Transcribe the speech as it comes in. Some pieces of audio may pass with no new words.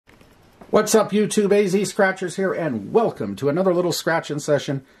What's up, YouTube? AZ Scratchers here, and welcome to another little scratching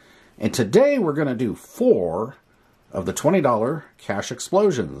session. And today we're going to do 4 of the $20 Cash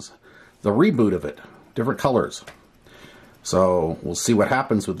Explosions, the reboot of it, different colors. So we'll see what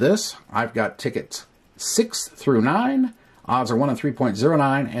happens with this. I've got tickets 6 through 9, odds are 1 in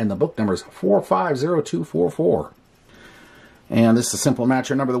 3.09, and the book number is 450244. And this is a simple match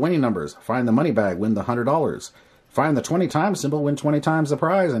your number, the winning numbers. Find the money bag, win the $100. Find the 20 times symbol, win 20 times the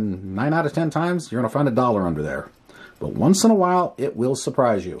prize, and 9 out of 10 times, you're going to find $1 under there. But once in a while, it will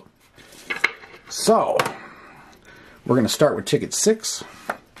surprise you. So, we're going to start with ticket 6,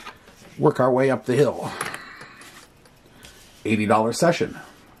 work our way up the hill. $80 session.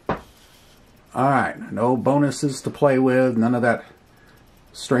 Alright, no bonuses to play with, none of that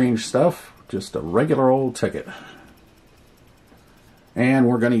strange stuff, just a regular old ticket. And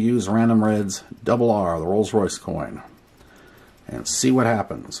we're going to use Random Red's Double R, the Rolls Royce coin, and see what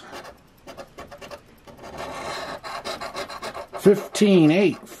happens. 15,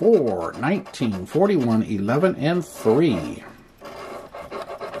 8, 4, 19, 41, 11, and 3.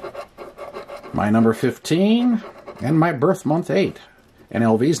 My number 15, and my birth month 8, and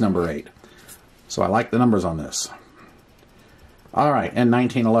LV's number 8. So I like the numbers on this. Alright, and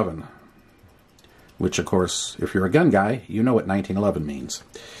 1911. Which, of course, if you're a gun guy, you know what 1911 means.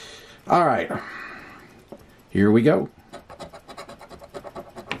 Alright, here we go.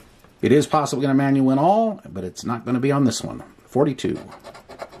 It is possible going to manual win all, but it's not going to be on this one. 42,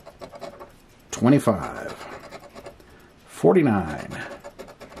 25, 49,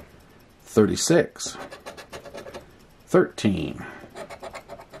 36, 13,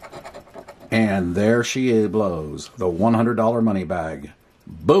 and there she blows, the $100 money bag.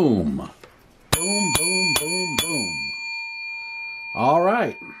 Boom! Boom, boom, boom, boom. All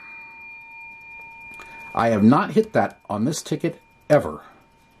right. I have not hit that on this ticket ever.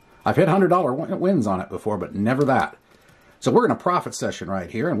 I've hit $100 wins on it before, but never that. So we're in a profit session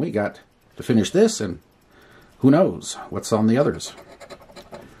right here, and we got to finish this, and who knows what's on the others.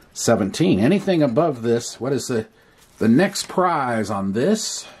 17. Anything above this, what is the next prize on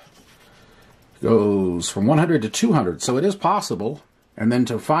this? Goes from 100 to 200, so it is possible. And then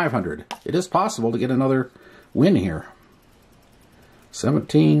to 500. It is possible to get another win here.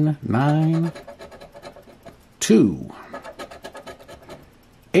 17, 9, 2,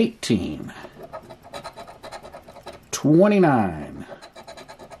 18, 29,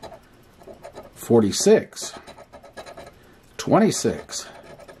 46, 26,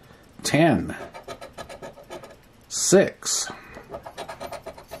 10, 6,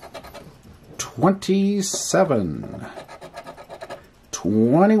 27,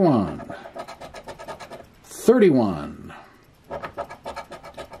 21, 31,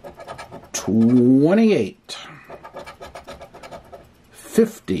 28,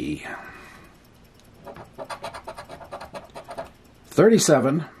 50,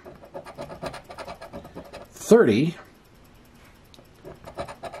 37, 30,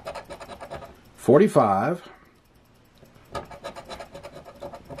 45,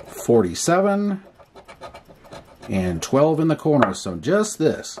 47, and 12 in the corner. So just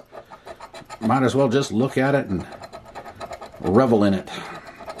this. Might as well just look at it and revel in it.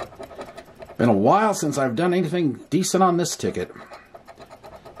 Been a while since I've done anything decent on this ticket.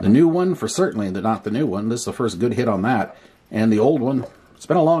 The new one, for certainly not the new one. This is the first good hit on that. And the old one, it's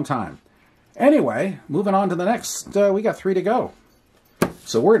been a long time. Anyway, moving on to the next. We got 3 to go.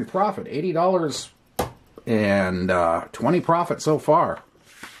 So we're in profit. $80 and 20 profit so far.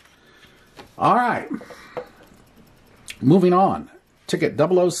 All right. Moving on, ticket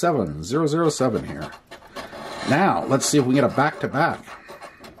 007 here. Now, let's see if we can get a back-to-back.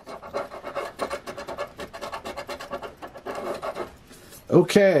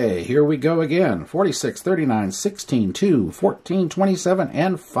 Okay, here we go again. 46, 39, 16, 2, 14, 27,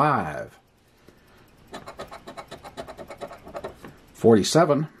 and 5.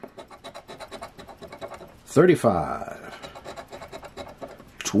 47, 35,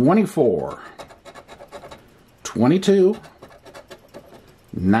 24, 22,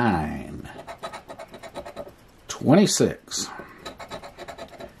 9, 26,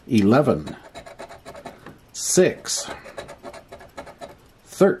 11, 6,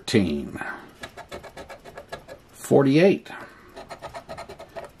 13, 48,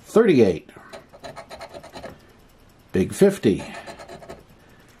 38, big 50,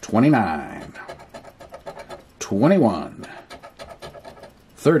 29, 21,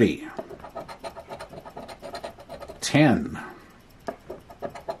 30, 10,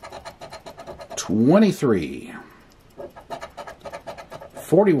 23,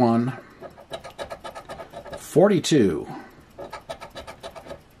 41, 42,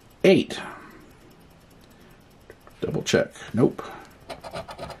 8. Double check. Nope.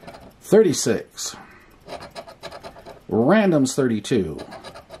 36. Randoms 32.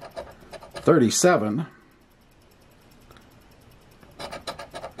 37.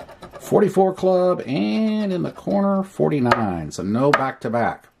 44 club, and in the corner 49. So no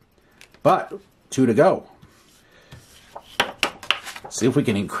back-to-back. But 2 to go. See if we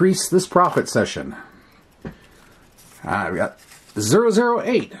can increase this profit session. We got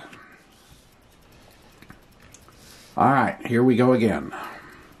 008. Alright, here we go again.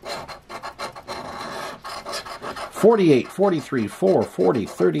 48, 43, 4, 40,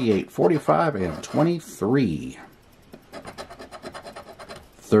 38, 45, and 23.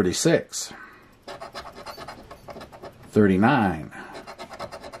 36. 39.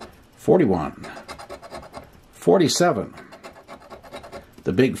 41. 47.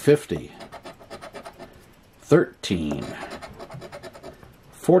 The big 50. 13.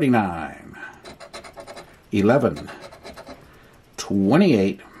 49. 11.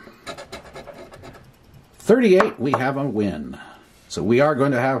 28. 38, we have a win. So we are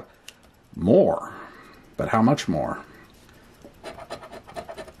going to have more. But how much more?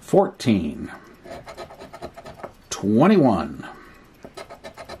 14. 21.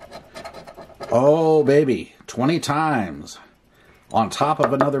 Oh, baby. 20 times. On top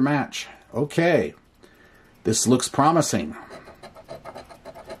of another match. Okay. This looks promising.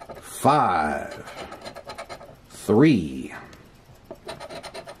 5. 3.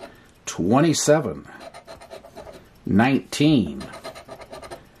 27. 19.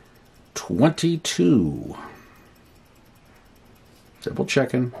 22. Double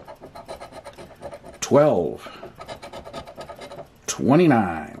checking. 12.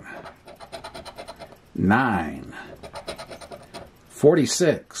 29. 9.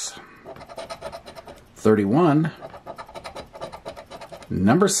 46. 31.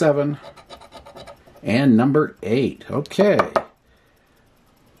 Number 7. And number 8. Okay.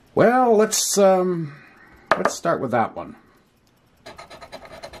 Well, let's start with that one.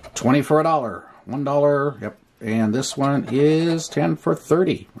 20 for $1. $1. Yep. And this one is 10 for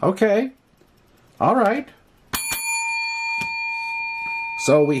 30. Okay. All right.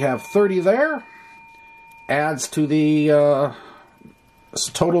 So we have 30 there. Adds to the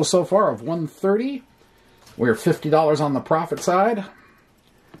total so far of 130. We're $50 on the profit side.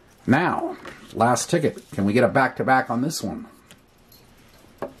 Now, last ticket. Can we get a back-to-back on this one?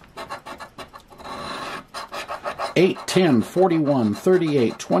 8, 10, 41,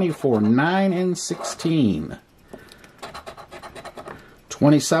 38, 24, 9, and 16.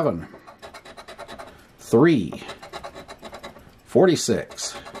 27. 3.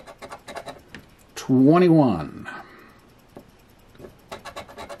 46. 21.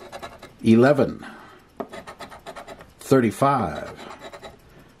 11. 35.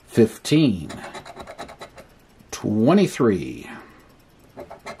 15. 23.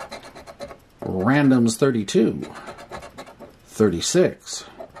 Randoms 32. 36.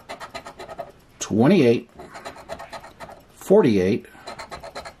 28. 48.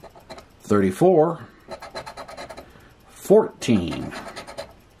 34. 14.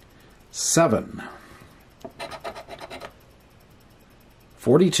 7.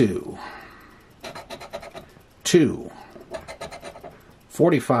 42. 2.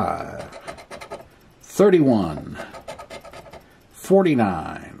 45. 31.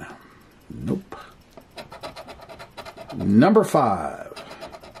 49. Nope. Number 5.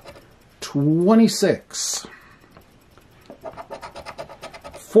 26.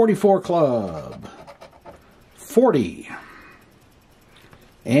 44 club. 40.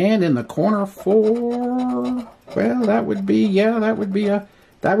 And in the corner 4, well, that would be, yeah, that would be a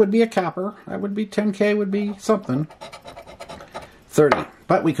capper. That would be 10K would be something. 30,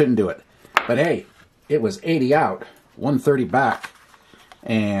 but we couldn't do it. But hey, it was 80 out, 130 back,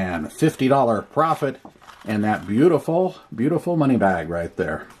 and $50 profit, and that beautiful, beautiful money bag right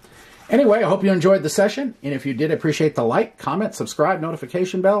there. Anyway, I hope you enjoyed the session, and if you did, appreciate the like, comment, subscribe,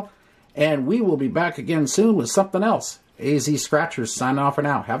 notification bell, and we will be back again soon with something else. AZ Scratchers signing off for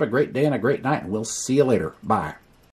now. Have a great day and a great night, and we'll see you later. Bye.